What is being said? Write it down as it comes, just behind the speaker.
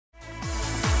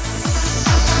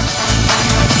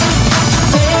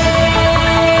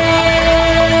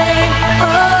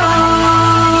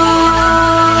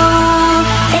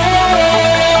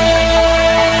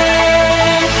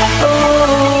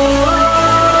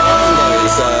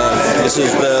this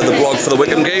is the blog for the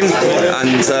Wycombe game,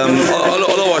 and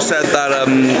although I said that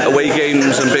away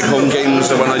games and big home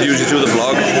games are when I usually do the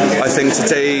vlog, I think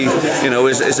today,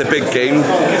 is a big game,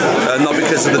 not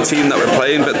because of the team that we're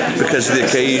playing, but because of the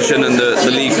occasion and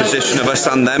the league position of us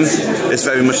and them. It's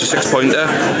very much a 6-pointer,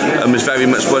 it's very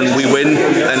much when we win,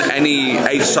 and any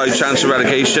outside chance of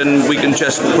relegation, we can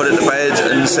just put it to bed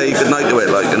and say goodnight to it,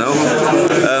 I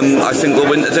think we'll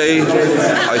win today.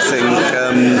 I think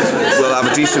we'll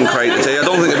have a decent crowd today. I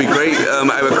don't think it'll be great.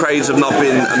 Our crowds have not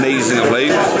been amazing of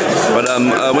late, but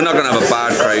we're not going to have a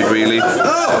bad crowd really.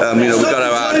 We've got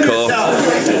our hardcore,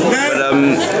 but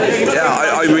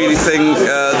I really think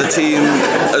the team,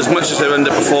 as much as they're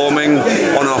underperforming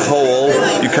on a whole,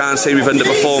 you can't say we've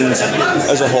underperformed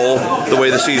as a whole the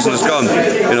way the season has gone.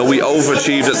 We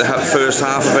overachieved at the first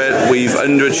half of it, we've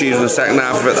underachieved in the second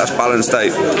half of it. That's balanced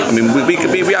out.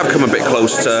 We have come a bit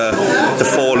close to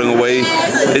falling away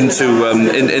into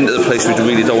the place we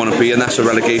really don't want to be, and that's a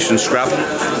relegation scrap.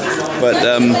 But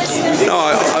I'm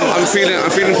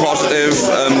feeling positive.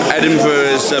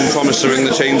 Edinburgh is promised to bring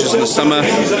the changes in the summer,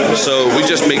 so we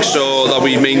just make sure that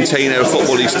we maintain our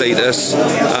Football League status,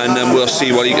 and we'll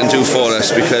see what he can do for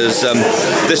us, because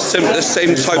this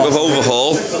same type of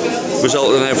overhaul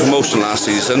resulted in our promotion last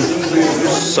season.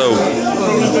 So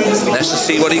let's just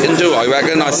see what he can do. I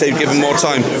reckon I'd say give him more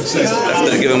time.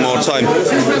 Definitely give him more time.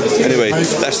 Anyway,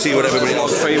 let's see what everybody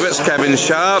else favourites. Kevin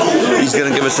Sharp, he's going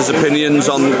to give us his opinions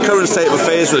on current state of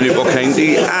affairs with the new book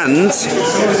County and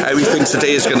how he thinks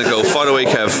today is going to go. Fire away,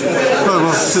 Kev.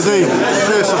 Well, today,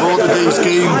 first of all, today's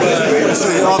game,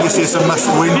 obviously it's a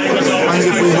must-win. I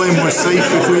think if we win, we're safe.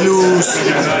 If we lose,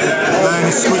 then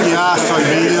it's squeaky arse side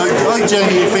really. I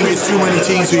genuinely think it's too many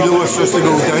teams we lose for us to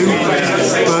go down,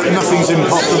 but nothing's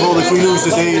impossible. If we lose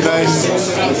today, then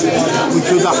we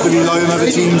could have to rely on other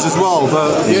teams as well,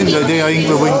 but at the end of the day, I think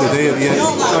we'll win today at the end.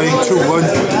 I think 2-1.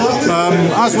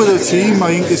 As with the team,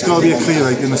 I think there's got to be a clear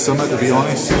out in the summer, to be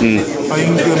honest. I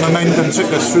think the momentum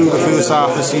took us through the first half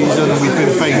of the season, and we've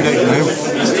been fine out now.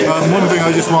 One thing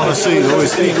I just want to say though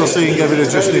is people saying get rid of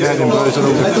Justin Edinburgh is a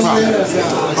load of crap.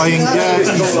 I think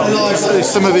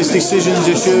some of his decisions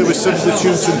this year with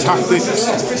substitutes and tactics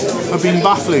have been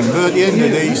baffling, but at the end of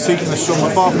the day he's taken us from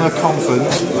the bottom of the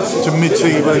conference to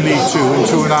mid-table in League 2 in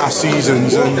 2.5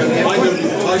 seasons, and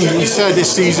he said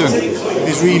this season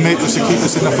his remit was to keep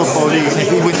us in the Football League, and if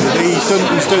we win today he's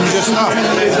done just that. I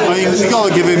mean, we've got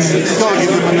to give him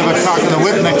another crack in the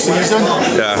whip next season.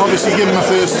 Obviously give him the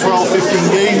first 12-15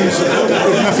 games.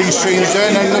 If nothing's changed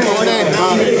then look at then,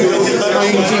 but I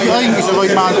think he's the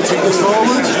right man to take us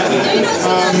forward.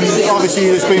 Obviously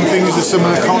there's been things with some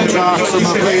of the contracts, some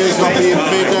of the players not being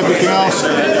fit, everything else.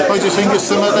 I just think it's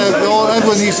some of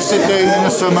everyone needs to sit down in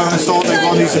the summer and sort out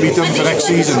what needs to be done for next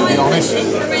season, to be honest.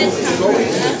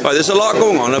 Right, there's a lot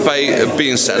going on about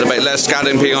being said about Les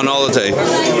Gadding being on holiday,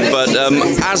 but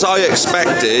as I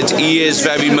expected, he is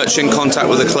very much in contact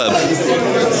with the club.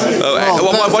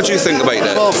 What do you think about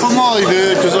that? Well, from what I've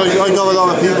heard, because I got a lot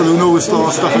of people who know the sort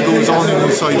of stuff that goes on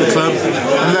inside the club,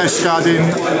 and Les Gadding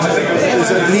is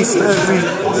at least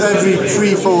every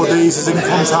 3-4 days is in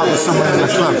contact with someone in the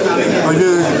club. I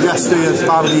heard yesterday that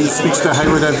apparently he speaks to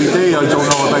Howard every day. I don't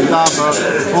know about that, but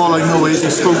all I know is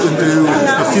he's spoken to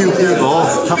a few people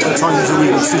a couple of times a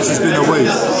week since he's been away.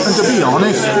 And to be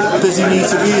honest, does he need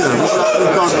to be here?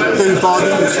 We've got Dave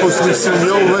Body, who's supposed to be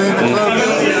CEO running the club.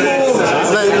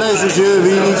 Les is here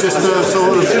really just to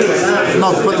sort of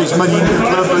not put his money into the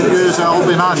club, but here's a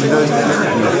helping hand.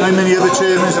 And how many other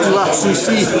chairmen do you actually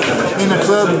see in the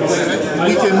club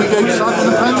week in, week out, starting in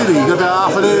the Premier League?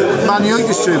 About half of the Man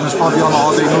United chairman's probably on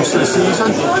holiday most of the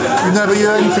season. You never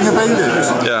hear anything about it.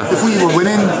 If we were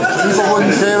winning, people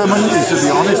wouldn't care among you, to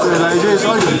be honest. With Les is,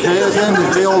 I don't care. At the end of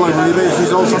the day, all I really about is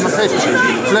results on the pitch.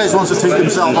 If Les wants to take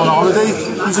himself on holiday,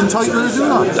 he's entitled to do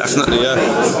that. Definitely, yeah.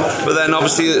 But then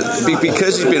obviously,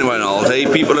 because he's been away on holiday,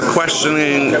 people are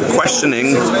questioning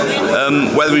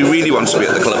whether he really wants to be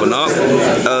at the club or not.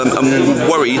 I'm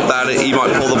worried that he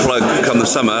might pull the plug come the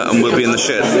summer and we'll be in the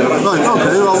shit. Right,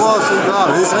 okay, well what I think that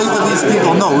is, how do these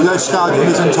people know Les Gadding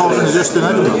isn't talking to Justin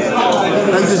Edinburgh?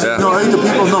 How do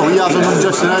people know he hasn't done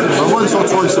Justin Edinburgh once or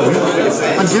twice a week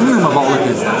and giving him a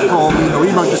bollocking?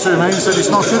 He might have turned around and said it's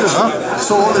not good enough,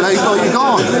 so how you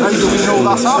gone? How do we know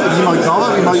that's happened? He might not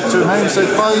have, he might turn around and say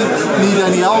fine, need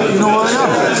any help, you know where I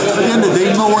am. At the end of the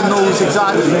day, no one knows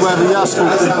exactly whether he has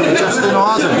spoken to Justin or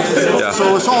hasn't.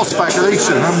 So it's all speculation.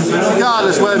 competition, and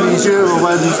regardless whether he's here or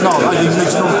whether he's not, I think it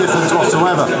makes no difference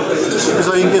whatsoever. Because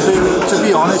I think, to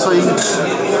be honest,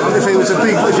 if it was a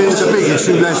big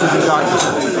issue, Les would be back.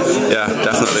 Yeah,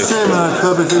 definitely. Same in a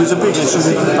club, if it was a big issue,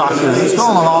 he'd be back here. He's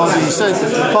gone on holiday. He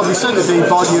probably said to Dave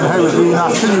Body and Howard Green,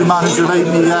 can you manage with 8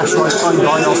 me? Yes, right,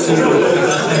 bye, I'll see you in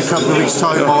a couple of weeks'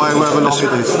 time or however long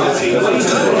it is.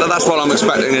 That's what I'm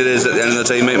expecting it is at the end of the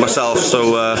day, mate, myself.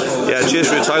 So, yeah, cheers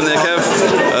for your time there, Kev.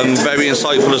 Very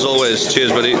insightful as always.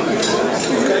 Cheers, buddy. We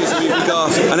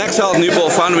got an ex-Hull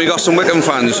Newport fan, we got some Wycombe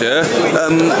fans here.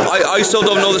 I still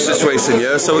don't know the situation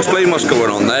here, so explain what's going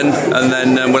on then, and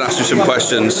then we'll ask you some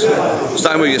questions.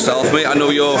 Starting with yourself, mate. I know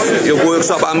your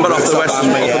workshop Amber off the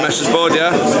message board,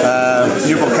 yeah?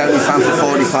 Newport County fan for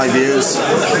 45 years.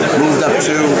 Moved up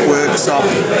to workshop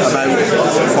about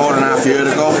 4.5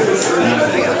 years ago.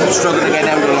 Struggled to get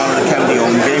down to a lot of the county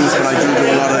home games, but I do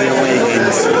a lot of the away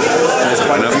games. There's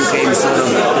quite a few games sort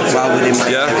of well within my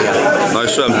area.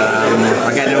 Nice one.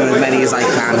 I get in as many as I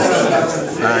can,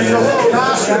 and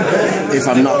if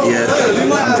I'm not here,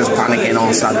 I'm just panicking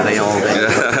all Saturday all day.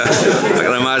 Yeah. I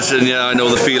can imagine, yeah, I know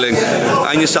the feeling.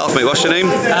 And yourself, mate, what's your name?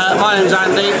 My name's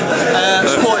Andy.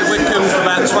 Supported Wycombe for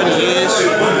about 20 years.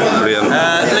 Brilliant.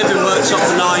 Lived in workshop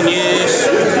for 9 years.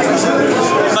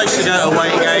 Mostly go to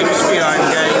away games, few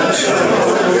home games.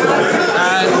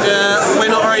 And we're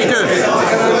not very good.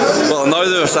 Well,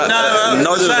 neither of us are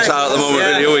at the moment,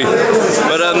 really, are we?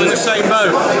 But we're in the same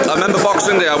boat. I remember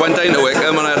Boxing Day, I went down to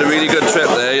Wycombe and I had a really good trip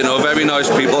there, you know, very nice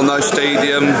people, nice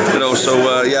stadium, you know,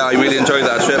 so yeah, I really enjoyed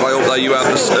that trip. I hope that you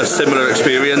have a similar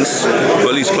experience, or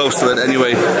at least close to it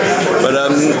anyway. But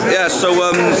yeah, so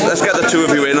let's get the two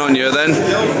of you in on you then.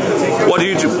 What do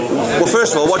you do? Well,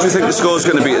 first of all, what do you think the score's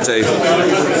going to be today?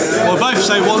 We'll both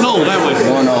say 1-0, don't we?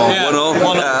 1-0. Yeah,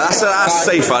 1-0. Yeah, that's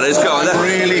safe, that is. Go on. I'm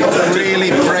really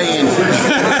praying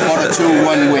for a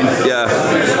 2-1 win. Yeah.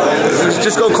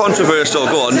 Just go controversial.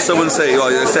 Go on. Someone say,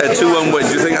 well, you said 2-1 win.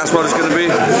 Do you think that's what it's going to be?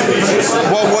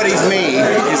 Well, what he's made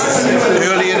is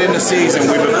earlier in the season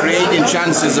we were creating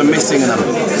chances and missing them.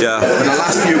 Yeah. But the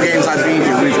last few games I've been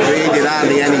to, we've created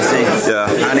hardly anything. Yeah.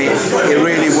 And it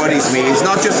really worries me. It's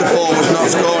not just the forwards not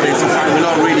scoring, it's the fact we're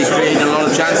not really creating a lot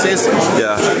of chances.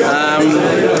 Yeah.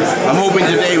 I'm hoping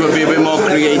today we'll be a bit more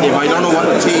creative. I don't know what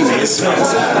the team is,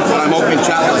 but I'm hoping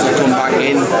Taffs will come back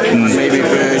in and maybe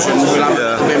version. We'll have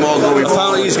a bit more going forward.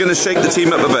 Apparently he's going to shake the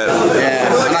team up a bit. Yeah,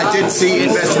 and I did see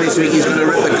in Best this week he's going to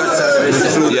rip the guts out of it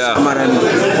through the summer and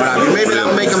what have you. Maybe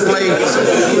that'll make him play.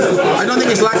 I don't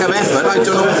think it's lack of effort, I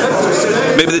don't know.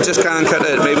 Maybe they just can't cut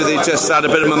it. Maybe they just had a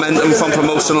bit of momentum from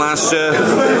promotion last year.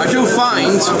 I do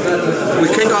find we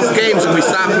kick off games and we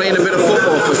start playing a bit of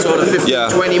football for sort of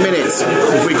 15-20 minutes.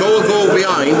 If we go a goal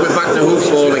behind, we're back to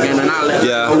hoofball again, and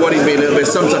I'll worry me a little bit.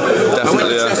 Sometimes I went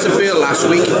to Chesterfield last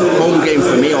week, home game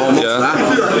for me, almost that.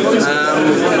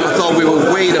 I thought we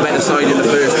were way the better side in the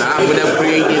first half without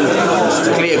creating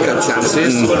clear-cut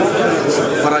chances.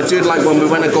 But I did like when we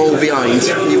went a goal behind,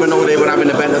 even though they were having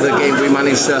a better the game, we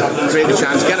managed to create a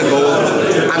chance, get a goal,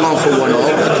 hang on for 1-0.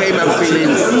 I came out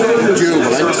feeling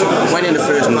jubilant, went in the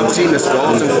first half, seen the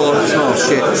scores and thought, oh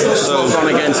shit, it's gone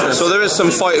against us. So there is some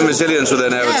fight and resilience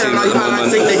within our team at the moment. I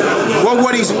think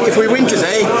if we win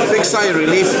today, big sigh of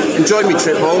relief, enjoy my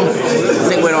trip home, I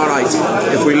think we're alright.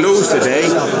 If we lose today,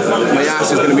 my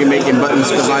ass is going to be making buttons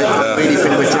because I really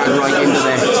think we're dragged right into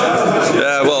there.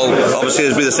 Yeah, well, obviously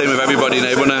it'll be the same with everybody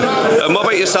now, won't it? What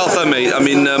about yourself then, mate? I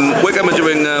mean, Wycombe are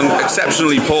doing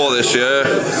exceptionally poor this year.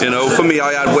 You know, for me,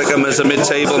 I had Wycombe as a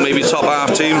mid-table, maybe top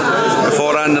half team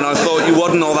beforehand, and I thought you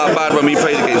wasn't all that bad when we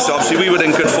played against you. Obviously, we were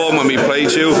in good form when we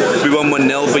played you. We won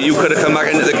 1-0, but you could have come back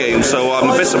into the game. So I'm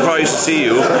a bit surprised to see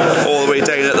you all the way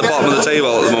down at the bottom of the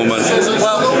table at the moment.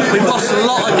 Well, we've lost a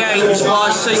lot of games by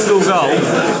a single goal.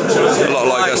 A lot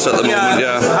like us at the moment,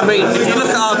 yeah. I mean, if you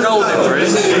look at our goal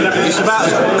difference, it's about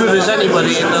as good as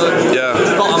anybody in the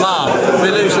bottom half.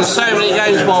 We're losing so many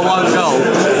games by 1 goal.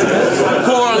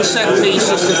 Poor on set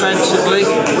pieces defensively.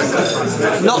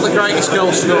 Not the greatest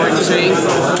goal scoring team.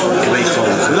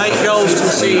 Late goals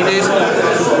conceded.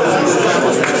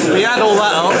 We add all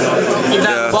that up, you're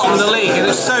down the bottom of the league, and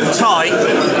it's so tight.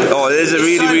 Oh, it is a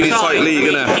really tight league,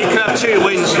 isn't it? You can have 2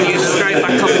 wins and you're straight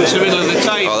back up into the middle of the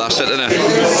table. Oh, that's it, isn't it?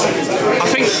 I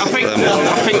think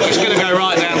it's going to go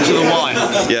right down to the wire.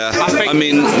 Yeah, I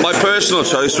mean, my personal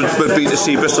choice would be to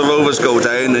see Bristol Rovers go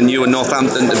down and you and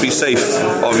Northampton to be safe,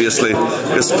 obviously.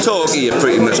 Because Torquay are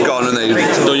pretty much gone, and they,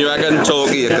 don't you reckon?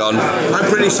 Torquay are gone. I'm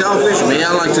pretty selfish, me.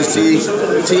 I like to see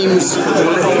teams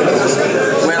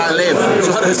where I live live,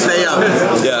 trying to stay up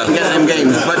and get them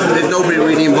games. But there's nobody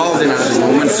really involved in that at the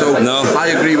moment, so I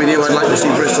agree with you. I'd like to see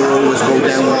Bristol Rovers go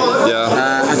down.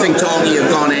 I think Torquay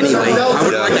have gone anyway. I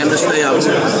would like them to stay up.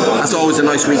 That's always a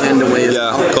nice weekend away as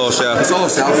well. Of course, It's all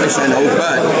selfish, I know,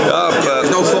 but there's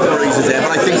no football reasons there.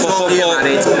 But I think Torquay have had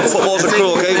it. Football's a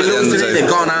cruel game at the end of the day. They've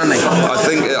gone, aren't they? I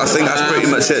think that's pretty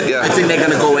much it, I think they're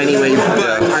going to go anyway,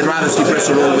 but I'd rather see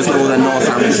Bristol Rovers go than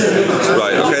Northampton.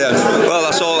 Right, okay then. Well,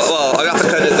 that's all. Well, I got to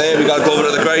cut it there. We got to go over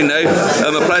to the ground now.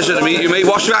 A pleasure to meet you, mate.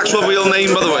 What's your actual real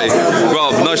name, by the way?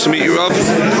 Rob. Nice to meet you, Rob.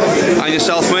 And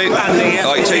yourself, mate. Andy, yeah.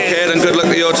 Alright, take care and good luck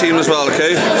to your team as well,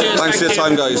 okay? Cheers, Thanks for your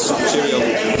time, guys. Cheerio.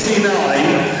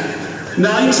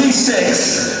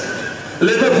 96,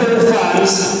 Liverpool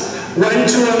fans went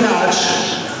to a match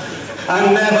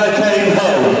and never came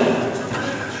home.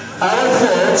 Our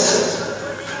thoughts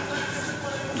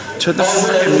Turn the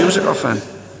freaking music off, then.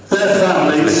 Their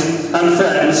families and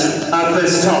friends at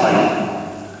this time.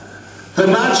 The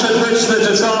match at which the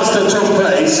disaster took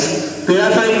place, the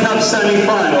FA Cup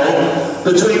semi-final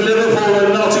between Liverpool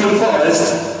and Nottingham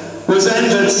Forest, was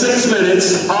ended 6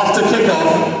 minutes after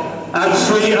kick-off at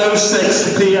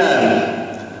 3:06 p.m.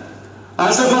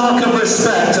 As a mark of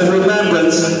respect and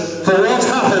remembrance for what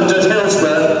happened at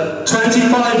Hillsborough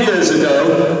 25 years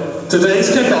ago, today's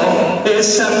kick-off is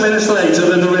 7 minutes later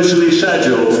than originally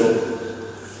scheduled.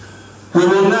 We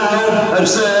will now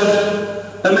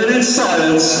observe a minute's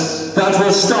silence that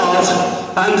will start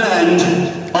and end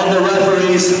on the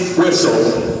referee's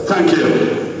whistle. Thank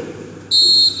you.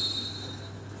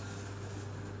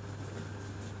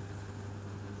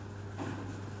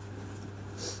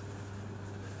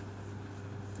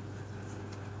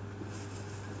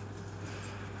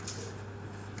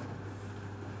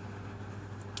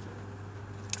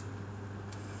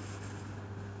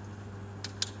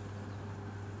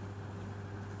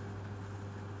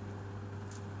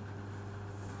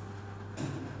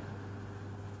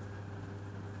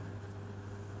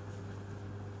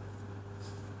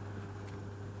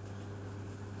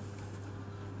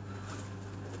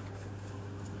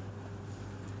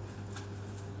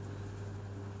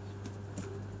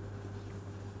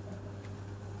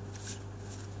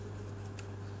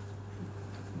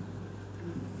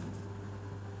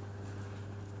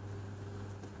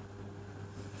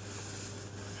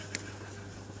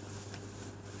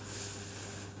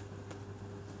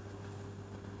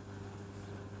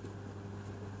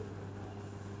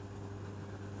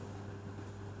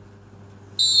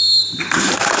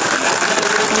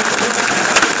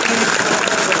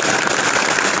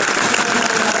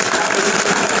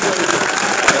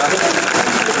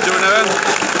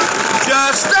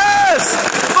 Justice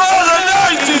for the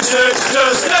 96,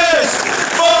 justice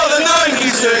for the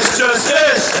 96,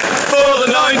 justice for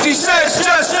the 96,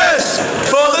 justice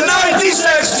for the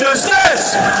 96,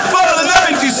 justice for the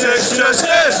 96,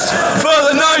 justice for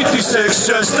the 96,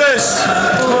 justice.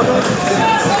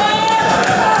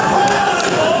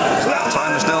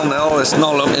 Time's 0-0. It's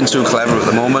not looking too clever at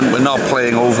the moment. We're not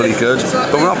playing overly good,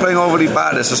 but we're not playing overly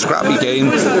bad. It's a scrappy game.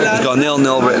 It's got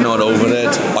 0-0 written all over it.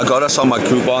 I got us on my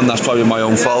coupon. That's probably my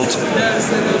own fault.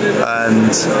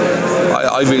 And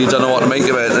I really don't know what to make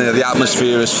of it. The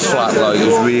atmosphere is flat. Like,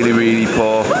 it's really, really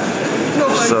poor.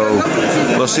 So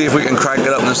we'll see if we can crank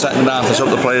it up in the second half. Let's hope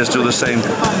the players do the same.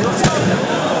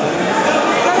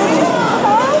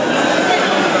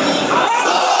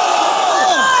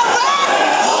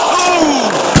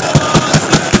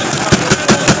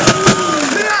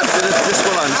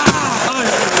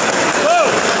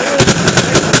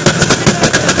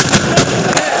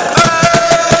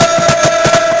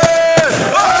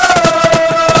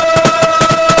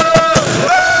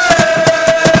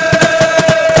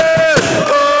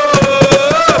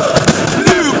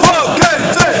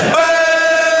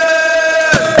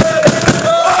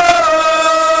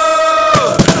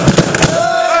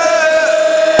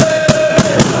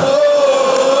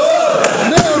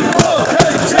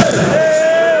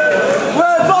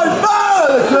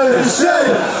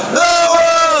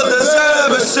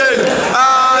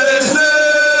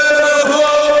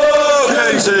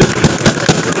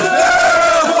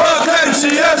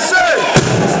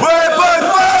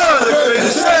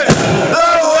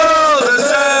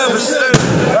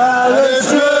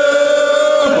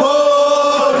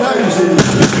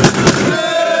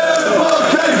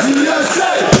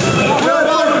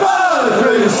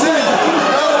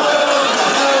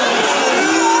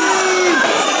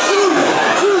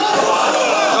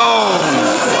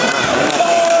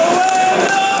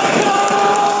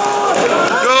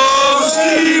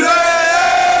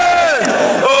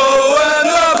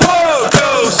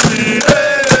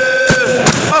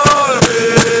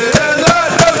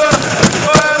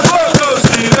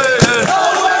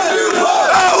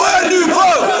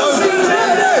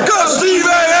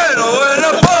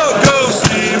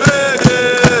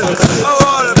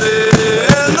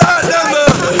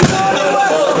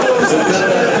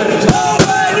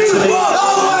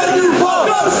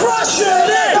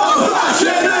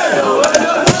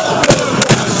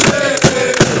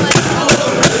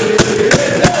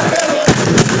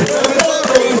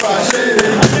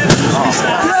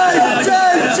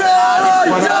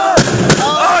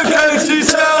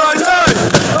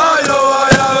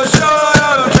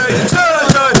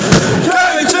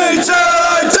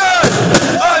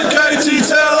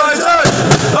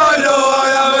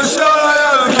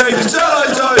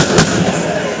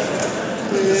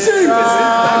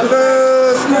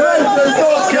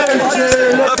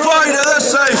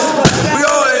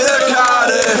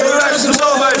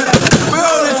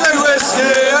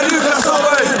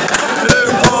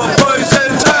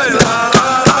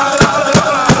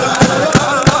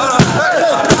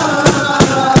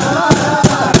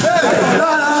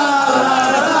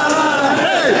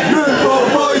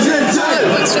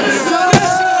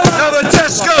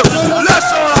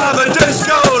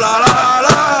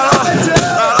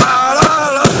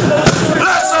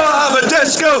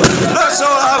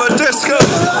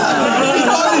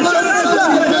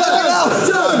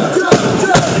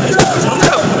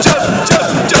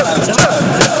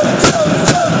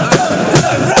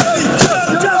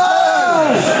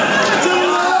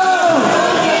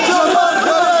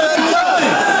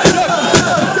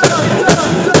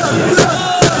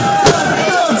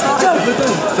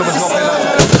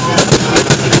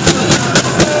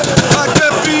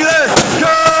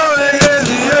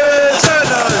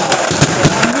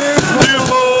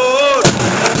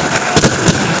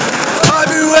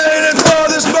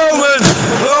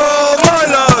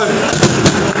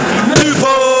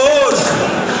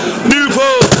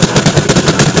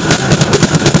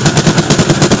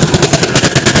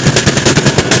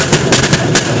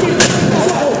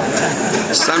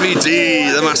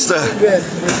 master.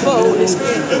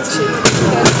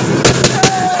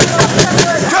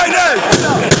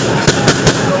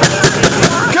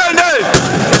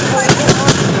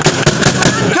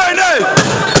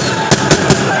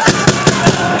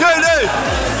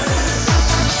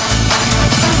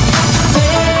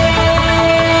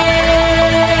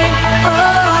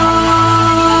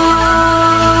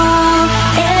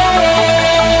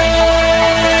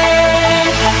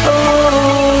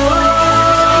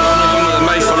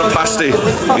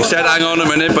 He said hang on a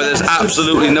minute, but there's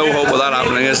absolutely no hope of that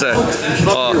happening, is there?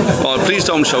 Oh, please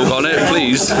don't choke on it,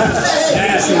 please.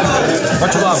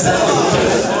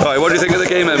 Right, what do you think of the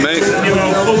game then, mate?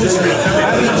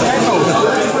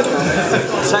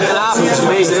 Second half was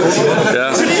amazing.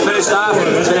 Yeah. First half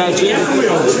was an edgy.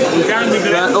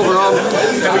 Overall,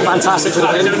 fantastic for the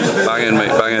win. Banging,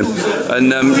 mate, banging.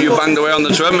 And you banged away on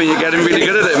the drum and you're getting really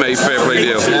good at it, mate. Fair play to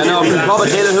you. Yeah, no, Robert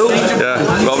Taylor who?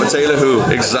 Yeah, Robert Taylor who?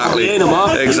 Exactly.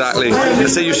 Exactly.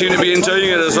 So you seem to be enjoying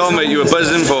it as well, mate. You were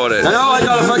buzzing for it. I know, I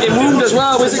got a fucking wound as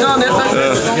well. Where's it gone?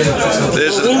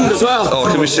 There's a wound as well. Oh,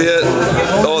 can we see it?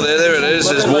 Oh, there it is.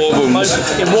 There's war wounds.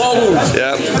 War wounds.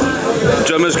 Yeah.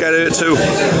 Drummers get it too.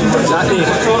 Exactly.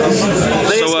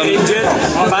 Players get injured,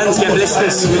 fans get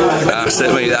blisters. That's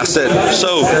it, mate, that's it.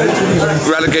 So,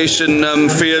 relegation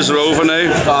fears are over now.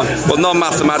 Well, not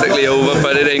mathematically over,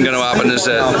 but it ain't going to happen, is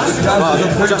it?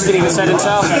 Well, Justin even said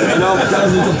himself, you know,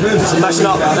 smashing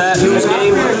up there, lose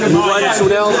game, we won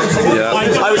 2-0. Yeah.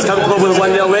 I was comfortable with a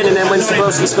 1-0 win, and then when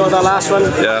Sapolsky scored that last one,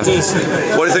 yeah.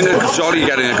 What do you think of Jolly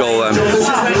getting a goal then?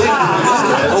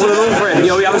 Over the moon for him. You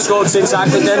know, we haven't scored since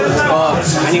Accrington, or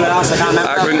anyone else, I can't remember.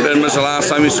 Accrington was the last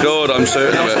time he scored, I'm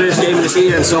certain of it. First game of the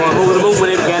season, so I'm over the moon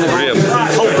with him again.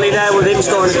 Hopefully there, with him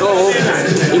scoring a goal,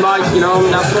 he might, you know,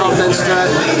 have the confidence to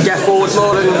get forward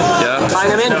more and bang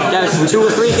him in, get 2 or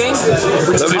 3 games,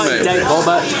 which is highly doubtful,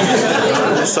 but...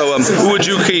 So, who would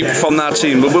you keep from that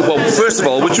team? Well, first of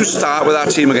all, would you start with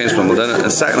that team against Wimbledon?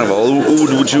 And second of all,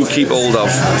 who would you keep hold of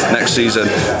next season?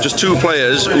 Just 2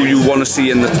 players who you want to see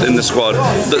in the squad.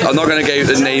 I'm not going to get you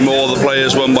to name all the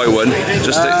players one by one.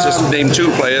 Just name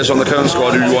 2 players on the current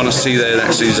squad who you want to see there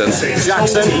next season.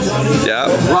 Jackson. Yeah.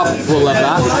 Rob will love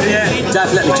that.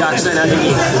 Definitely Jackson. I think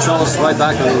he controls right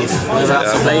back and whenever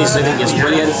that's the place, I think it's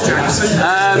brilliant.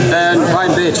 And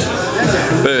Ryan Birch.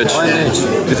 Birch.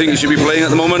 Do you think he should be playing at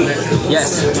the moment?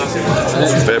 Yes.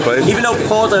 Fair play. Even though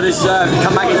Porter has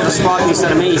come back into the squad and he's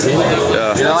done amazing,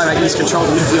 you know, I reckon he's controlled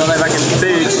the midfield. I reckon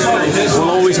Birch will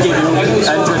always give you 100%.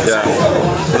 Yeah.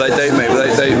 Without doubt,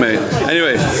 mate.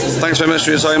 Anyway, thanks very much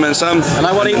for your time, man, Sam. And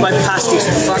I want to eat my pasties,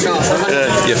 so fuck off.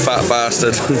 Yeah, you fat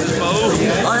bastard.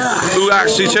 Who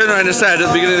actually turned around and said at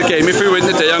the beginning of the game, if we win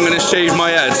today, I'm going to shave my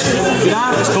head.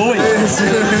 Yeah, it's going.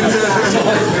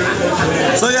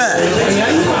 So yeah,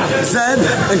 Zeb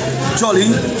and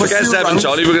Jolly. Forget Zeb and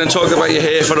Jolly, we're going to talk about your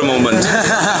hair for a moment.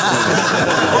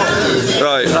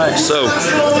 Right, so,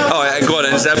 alright, go on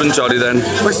then, Zeb and Jolly then.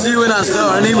 If I see you in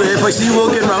Asda, anyway, if I see you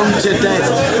walking around, you're dead,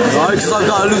 right? Because I've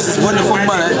got to lose this wonderful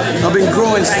mullet. I've been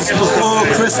growing since before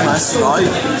Christmas, right?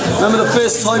 Remember the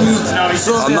first time you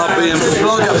saw me at the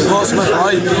vlog at Portsmouth,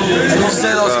 right? And you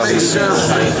said I was a picture of,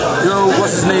 you know,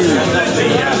 what's his name?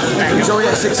 Joey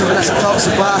X6 and Vanessa Clark's a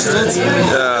bastard.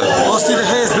 Yeah. Well, see, the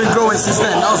hair's been growing since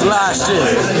then. That was last year.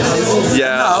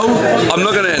 Yeah. No. I'm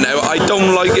not going to know. I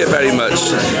don't like it very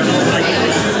much.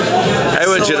 How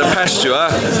would you the pest you, huh?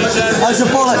 How's the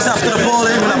bollocks after the ball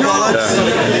in with the bollocks?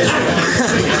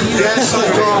 Yes,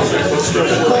 I've got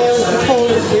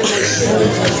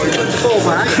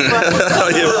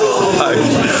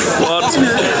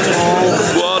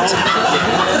What?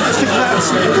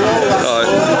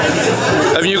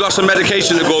 Have you got some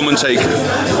medication to go home and take? No,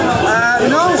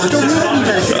 I don't need any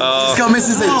medication. Just got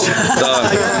Mrs. H.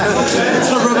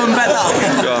 To rub them better.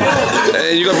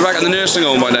 You got to be back in the nursing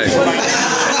home by now.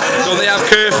 Don't they have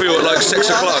curfew at like 6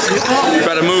 o'clock? You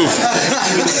better move.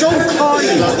 It's so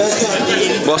kind.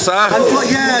 What's that?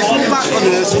 Yeah, go back to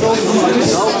the nursing home.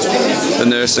 The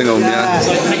nursing home, yeah.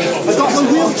 I got my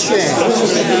wheelchair.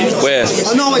 Where?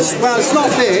 I know it's not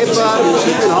there, but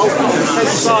you know,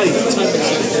 outside.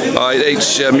 Alright,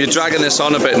 H, you're dragging this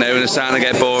on a bit now and it's starting to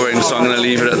get boring, so I'm going to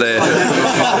leave it at there.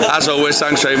 As always,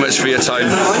 thanks very much for your time.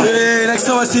 Yeah, next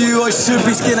time I see you, I should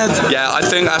be skinhead. Yeah, I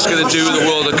think that's going to do the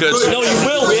world a good. No, you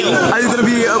will be. Are you going to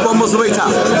be at one more weight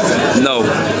tap? No.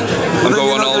 I'm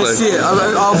going on all day.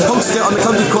 I'll post it on the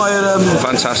Country Choir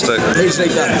fantastic. page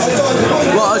like that.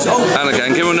 And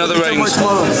again, give him another range.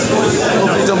 Tomorrow.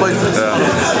 Hopefully done by.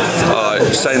 Yeah.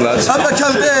 Alright, same lads. Up the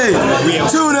county!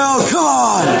 2-0, come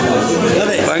on!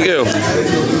 Thank you.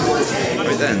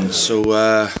 Right then, so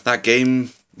that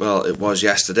game, well, it was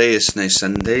yesterday, it's now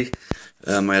Sunday.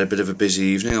 I had a bit of a busy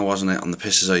evening. I wasn't out on the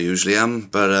piss as I usually am,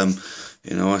 but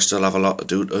you know, I still have a lot to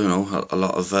do. You know, a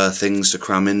lot of things to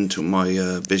cram into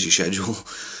my busy schedule.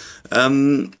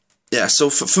 Yeah, so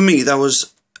for me, that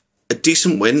was a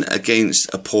decent win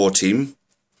against a poor team.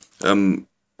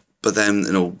 But then,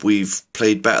 you know, we've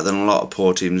played better than a lot of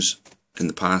poor teams in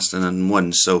the past and then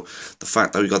won. So the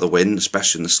fact that we got the win,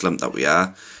 especially in the slump that we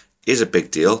are, is a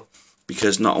big deal,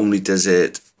 because not only does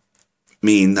it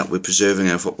mean that we're preserving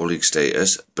our Football League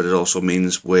status, but it also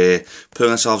means we're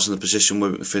putting ourselves in a position where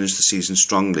we can finish the season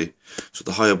strongly. So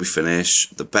the higher we finish,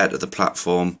 the better the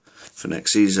platform for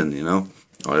next season, you know.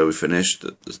 The higher we finish,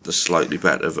 the slightly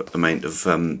better amount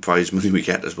of prize money we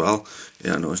get as well.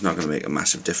 Yeah, I know it's not going to make a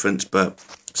massive difference, but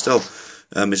still,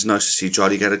 it's nice to see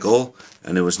Jolly get a goal,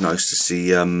 and it was nice to see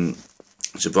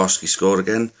Zabrowski score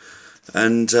again.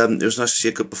 And it was nice to see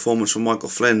a good performance from Michael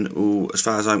Flynn, who, as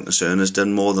far as I'm concerned, has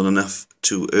done more than enough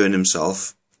to earn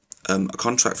himself a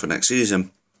contract for next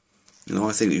season. You know,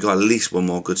 I think you got at least one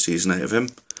more good season out of him.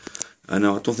 And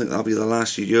I don't think that'll be the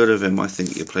last year of him. I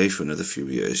think he'll play for another few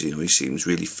years. You know, he seems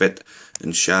really fit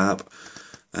and sharp.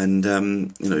 And,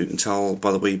 you know, you can tell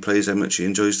by the way he plays how much he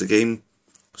enjoys the game.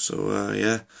 So,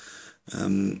 yeah.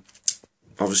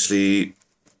 Obviously,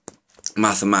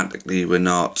 mathematically, we're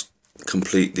not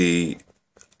completely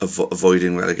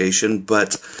avoiding relegation,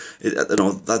 but you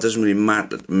know, that doesn't really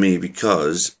matter to me,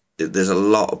 because there's a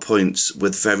lot of points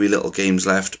with very little games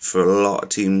left for a lot of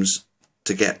teams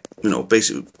to get. You know,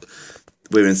 basically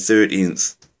we're in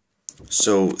 13th,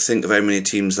 so think of how many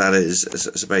teams that is.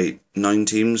 It's about 9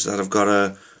 teams that have got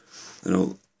a, you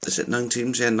know, is it 9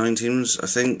 teams? Yeah, 9 teams I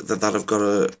think that have got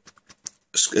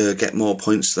to get more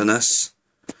points than us.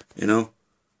 You know,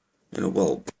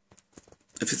 well,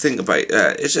 if you think about it,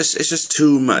 it's just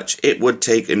too much. It would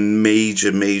take a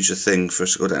major thing for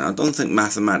us to go down. I don't think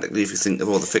mathematically, if you think of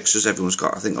all the fixtures everyone's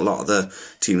got, I think a lot of the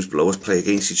teams below us play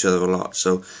against each other a lot.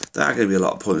 So there are going to be a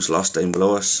lot of points lost down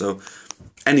below us. So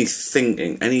any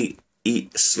thinking, any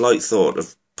slight thought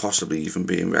of possibly even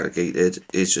being relegated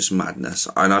is just madness.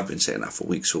 And I've been saying that for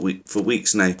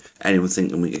weeks now. Anyone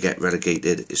thinking we could get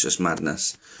relegated is just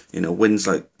madness. You know, wins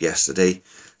like yesterday,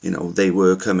 you know, they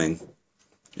were coming.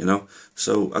 You know,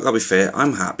 so I gotta be fair.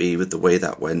 I'm happy with the way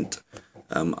that went.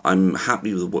 I'm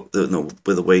happy with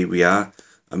the way we are.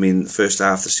 I mean, the first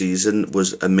half of the season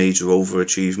was a major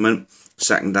overachievement.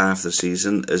 Second half of the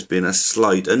season has been a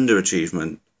slight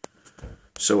underachievement.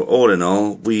 So all in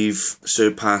all, we've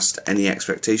surpassed any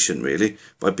expectation really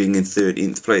by being in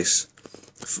 13th place.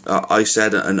 I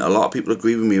said, and a lot of people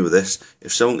agree with me with this,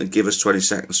 if someone could give us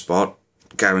 22nd spot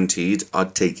guaranteed,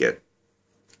 I'd take it.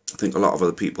 I think a lot of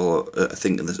other people were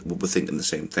thinking the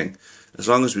same thing. As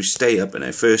long as we stay up in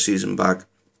our first season back,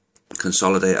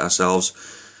 consolidate ourselves,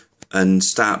 and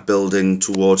start building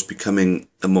towards becoming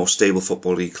a more stable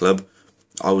Football League club,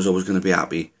 I was always going to be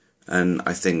happy. And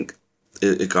I think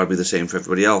it got to be the same for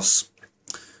everybody else.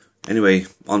 Anyway,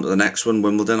 on to the next one,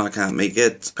 Wimbledon. I can't make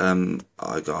it.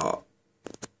 I got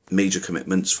major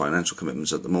commitments, financial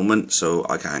commitments at the moment, so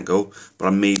I can't go. But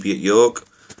I may be at York.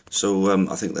 So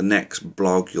I think the next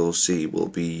blog you'll see will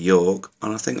be York,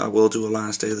 and I think I will do a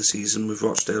last day of the season with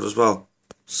Rochdale as well.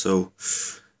 So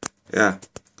yeah,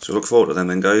 so look forward to them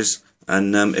then, guys.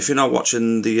 And if you're not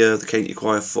watching the County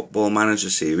Choir Football Manager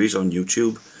series on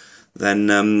YouTube,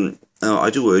 then I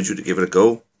do urge you to give it a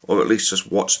go, or at least just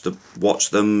watch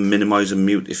them, minimise and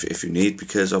mute if you need,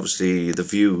 because obviously the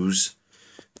views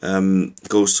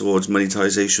goes towards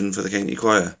monetisation for the County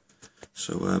Choir.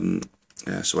 So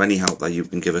yeah, so any help that you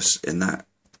can give us in that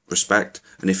respect,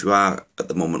 and if you are at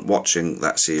the moment watching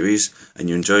that series and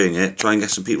you're enjoying it, try and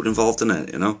get some people involved in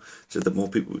it, you know. So the more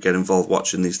people we get involved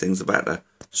watching these things, the better.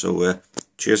 So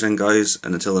cheers then, guys,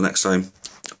 and until the next time,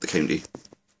 up the county.